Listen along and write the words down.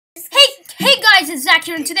Hey guys, it's Zach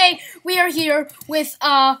here, and today we are here with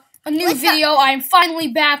a new video. I'm finally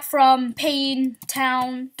back from Pain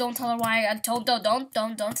Town. Don't tell her why I told. Don't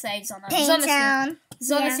say Zana.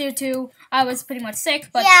 Zana's here too. I was pretty much sick,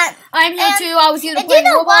 but yeah, I'm here too. I was either playing Roblox.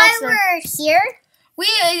 Do you know why we're here?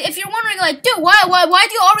 If you're wondering, like, dude, why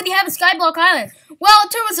do you already have a Skyblock Island? Well,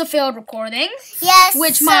 there was a failed recording. Yes.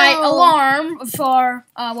 Which my alarm for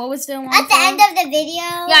what was the alarm? At the end of the video.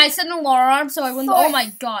 Yeah, I set an alarm so I wouldn't. Oh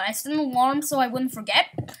my god, I set an alarm so I wouldn't forget.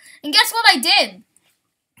 And guess what I did?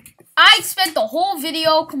 I spent the whole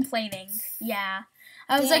video complaining. Yeah.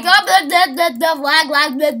 I was like, oh, lag,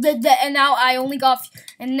 and now I only got,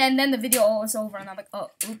 and then the video was over, and I'm like, oh,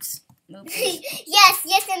 oops.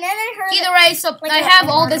 yes, and then I heard. Either way, so like I have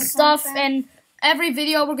all this stuff, and every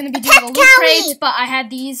video we're gonna be doing a loot crate, but I had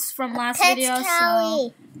these from last video,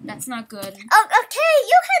 so that's not good. Oh, okay,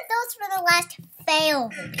 you had those for the last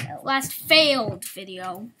failed video. Last failed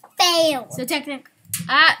video. Failed. So technically,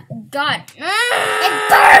 God, it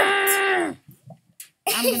burnt.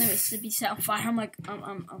 I'm gonna be set on fire. I'm like,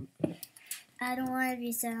 I don't want to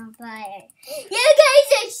be set on fire. You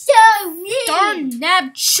guys are so mean. Darn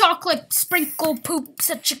nab chocolate sprinkle poop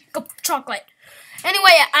such a chocolate.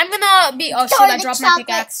 Anyway, I'm gonna be. Oh shit! I dropped my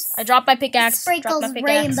pickaxe. I dropped my pickaxe. Sprinkles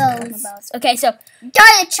rainbows. Okay, so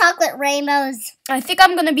darn chocolate rainbows. I think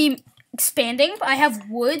I'm gonna be expanding. I have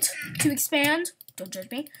wood to expand. Don't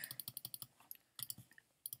judge me.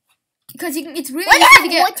 Because it's really easy to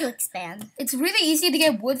get wood to expand. It's really easy to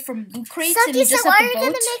get wood from loot crates, so and you just have to vote. Are you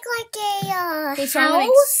gonna make like a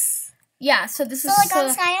house? Yeah, so this is like on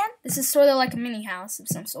Skyen? This is sort of like a mini house of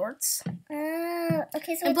some sorts.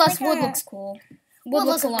 Okay, so and plus wood looks cool. Wood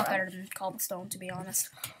looks a lot better than cobblestone, to be honest.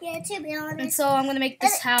 Yeah, to be honest. And so I'm gonna make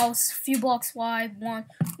this house a few blocks wide. Oh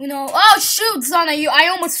shoot, Zana, I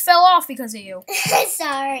almost fell off because of you.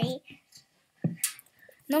 Sorry.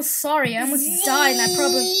 No, sorry, I almost died, and I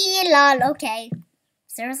probably. Lol. Okay.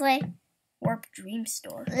 Seriously. Warp Dream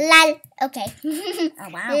Store. Lol. Okay. Oh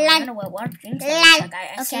wow. I wonder what Warp Dream Store is like.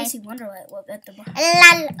 I seriously wonder what at the. Lol.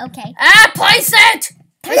 Okay. Place it.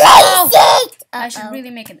 Place it. I should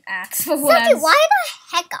really make an axe. Why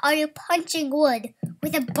the heck are you punching wood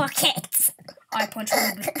with a bucket? I punch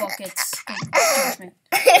wood with buckets.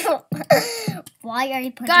 Why are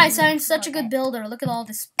you punching? Guys, I'm such a good builder. Look at all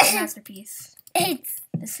this masterpiece. It's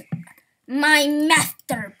my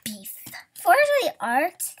masterpiece. For the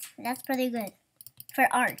art, that's pretty good. For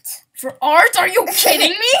art. For art? Are you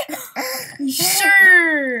kidding me?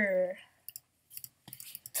 Sure.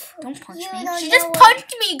 Don't punch me. She just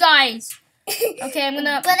punched me, guys. Okay, I'm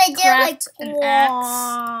gonna craft an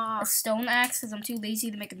axe. A stone axe, because I'm too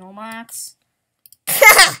lazy to make a normal axe.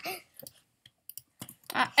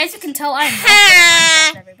 As you can tell, I'm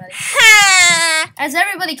not everybody. As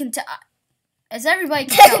everybody can tell, I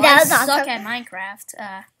suck at Minecraft.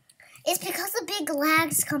 It's because the big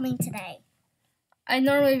lag's coming today. I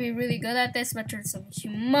normally be really good at this, but there's some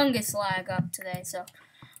humongous lag up today, so.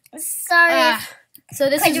 Sorry. So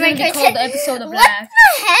this is going to be called the episode of lag. What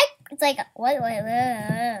the heck? It's like, what?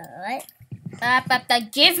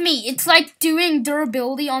 Give me. It's like doing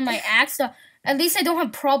durability on my axe. So at least I don't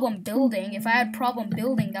have problem building. If I had problem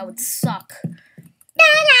building, that would suck.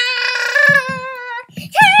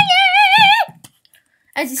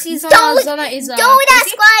 As you see, Zana is don't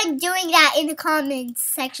ask why I'm doing that in the comments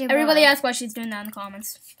section. Everybody asks why she's doing that in the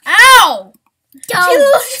comments. Ow!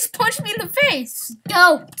 Don't. She just punched me in the face.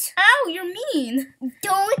 Don't. Ow, you're mean.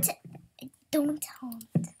 Don't tell them.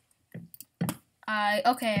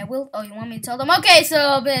 Okay, I will. Oh, you want me to tell them? Okay,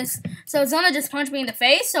 so Zana just punched me in the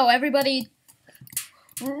face, so everybody.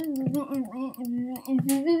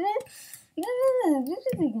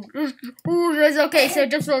 Okay, so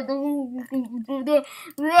just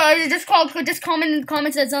comment in the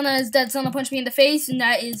comments that Zana punched me in the face, and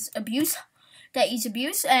that is abuse. That is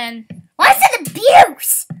abuse, and why is it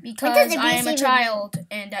abuse? Because I am a child,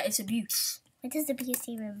 and that is abuse. What does abuse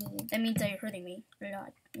even mean? That means that you're hurting me a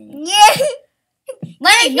lot. Yeah.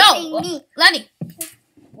 Lenny, no, Lenny.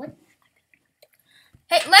 What?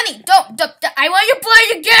 Hey, Lenny, don't. I want you to play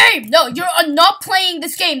the game. No, you're not playing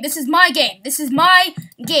this game. This is my game. This is my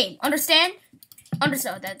game. Understand?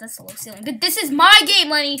 Understand? That's a low ceiling. This is my game,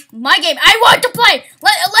 Lenny. My game. I want to play.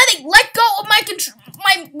 Lenny, let go of my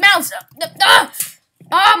mouse.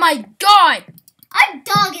 Oh my god. Our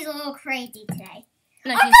dog is a little crazy today.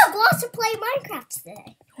 No, Our dog wants to play Minecraft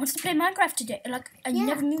today. He wants to play Minecraft today. Like, I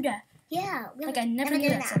never knew that. Yeah. Like, I never knew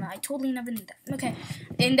that, Sana. I totally never knew that. Okay.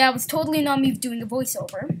 And that was totally not me doing a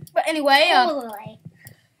voiceover. But anyway, totally.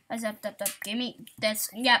 Give me, that's,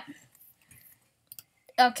 yeah.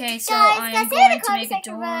 Okay, so guys, I'm going to make a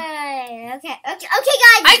door. Right. Okay,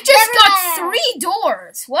 guys. I just got 3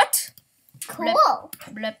 doors. What? Cool.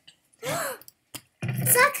 Blip.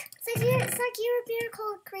 Suck, you're a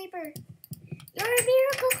miracle creeper. You're a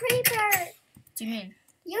miracle creeper. What do you mean?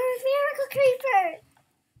 You're a miracle creeper.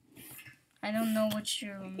 I don't know what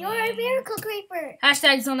you mean. You're a miracle creeper.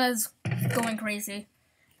 Hashtag Zona's going crazy.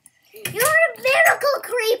 You're a miracle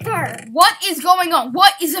creeper. What is going on?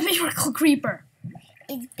 What is a miracle creeper?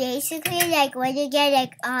 It's basically like when you get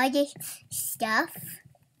like all this stuff.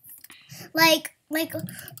 Like let's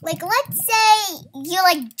say you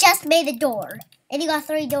like just made a door and you got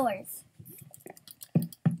 3 doors.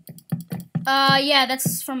 Yeah,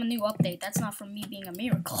 that's from a new update. That's not from me being a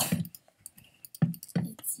miracle.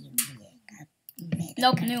 It's you being a miracle.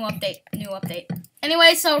 Nope, new update.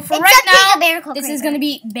 Anyway, so for right now, this is gonna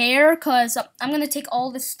be bare because I'm gonna take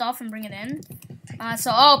all this stuff and bring it in.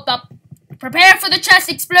 Prepare for the chest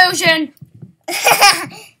explosion.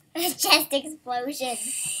 Chest explosion.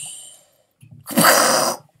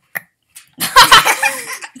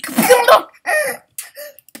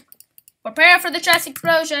 Prepare for the chest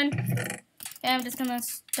explosion. Yeah, I'm just gonna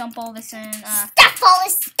dump all this in. Stuff all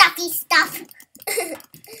this stuffy stuff.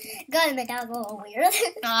 Gonna make that a little weird.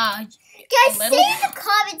 Guys, say in the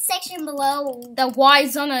comment section below that why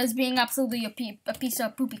Zona is being absolutely a piece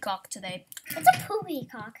of poopy cock today. It's a poopy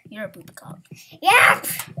cock. You're a poopy cock. Yeah.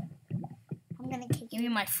 I'm gonna kick you. Give me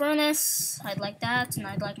my furnace. I'd like that, and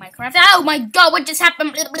I'd like my craft. Oh my god, what just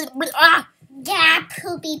happened? Yeah,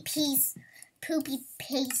 poopy piece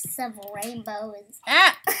of rainbows.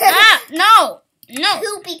 No.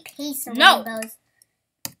 Poopy piece of rainbows.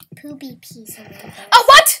 Poopy piece of rainbows. Oh,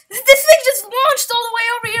 what? This thing just launched all the way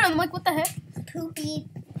over here. I'm like, what the heck? Poopy.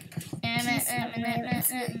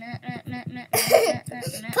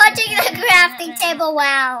 Punching the crafting table.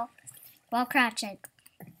 Wow. Well crafted.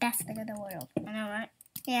 Best thing in the world. I know, right?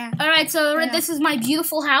 Yeah. Alright, so this is my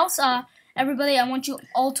beautiful house. Everybody, I want you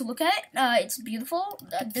all to look at it. It's beautiful.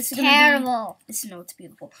 This is terrible. It's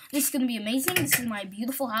beautiful. This is gonna be amazing. This is my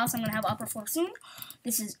beautiful house. I'm gonna have an upper floor soon.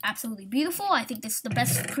 This is absolutely beautiful. I think this is the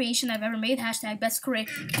best creation I've ever made. Hashtag best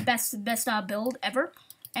build ever.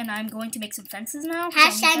 And I'm going to make some fences now.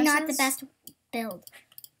 Hashtag not the best build.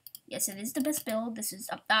 Yes, it is the best build. This is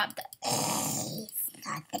up that. It's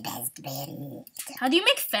not the best build. How do you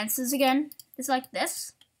make fences again? It's like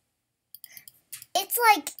this. It's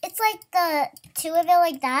like the 2 of it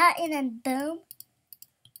like that, and then boom.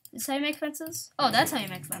 Is how you make fences? Oh, that's how you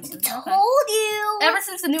make fences. I told you. Ever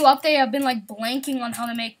since the new update, I've been like blanking on how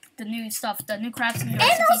to make the new stuff, the new crafts and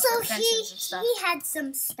recipes for fences and stuff. He had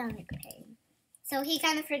some stomach pain, so he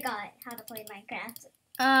kind of forgot how to play Minecraft.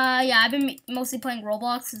 Yeah, I've been mostly playing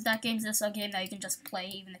Roblox, because that game's just a game that you can just play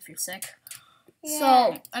even if you're sick. Yeah.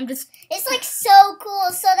 So I'm just. It's like so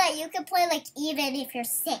cool, so that you can play like even if you're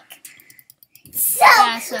sick. So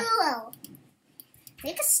cool!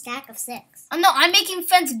 Make a stack of 6. Oh, no, I'm making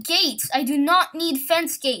fence gates. I do not need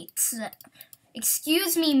fence gates.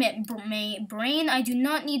 Excuse me, brain. I do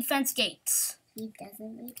not need fence gates. He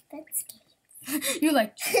doesn't need fence gates. You're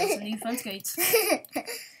like, he doesn't need fence gates.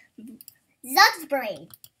 Zuck's brain.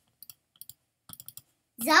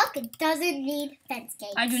 Zuck doesn't need fence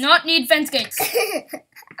gates. I do not need fence gates.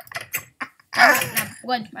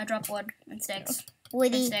 Wood. I drop wood and sticks.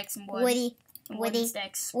 Woody. And sticks and wood. Woody. Wood and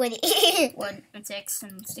sticks. Woody. Wood and sticks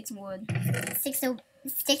and wood. Sticks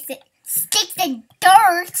and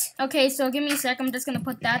dirt. Okay, so give me a sec. I'm just gonna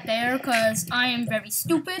put that there because I am very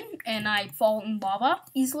stupid and I fall in lava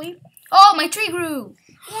easily. Oh, my tree grew.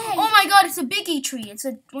 Yay. Oh my god, it's a biggie tree. It's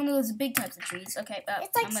one of those big types of trees. Okay, like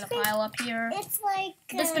I'm gonna pile up here. It's like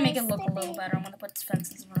just to make it look a little better. I'm gonna put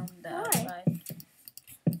fences around the outside.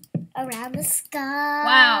 Around the sky.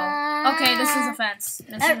 Wow. Okay, this is a fence.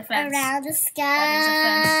 This is a fence. Around the sky.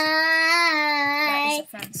 That is a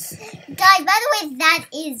fence. Guys, by the way, that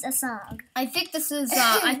is a song. I think this is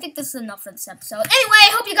enough for this episode. Anyway,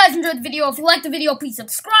 I hope you guys enjoyed the video. If you liked the video, please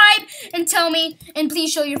subscribe and tell me, and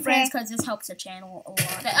please show your friends because this helps the channel a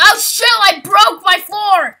lot. Oh shit! I broke my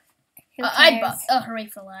floor. Who cares? Hooray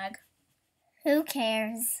for lag. Who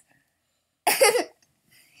cares?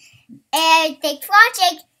 And thanks for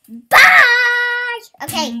watching. Bye!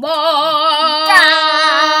 Okay. Bye!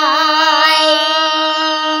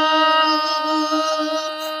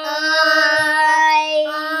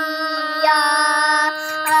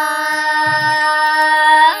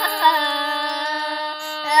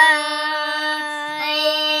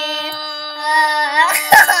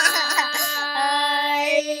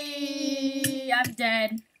 I'm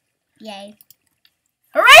dead. Yay.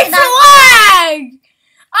 Hooray for lag!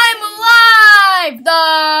 I'm alive!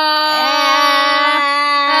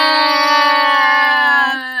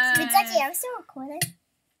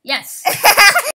 Yes.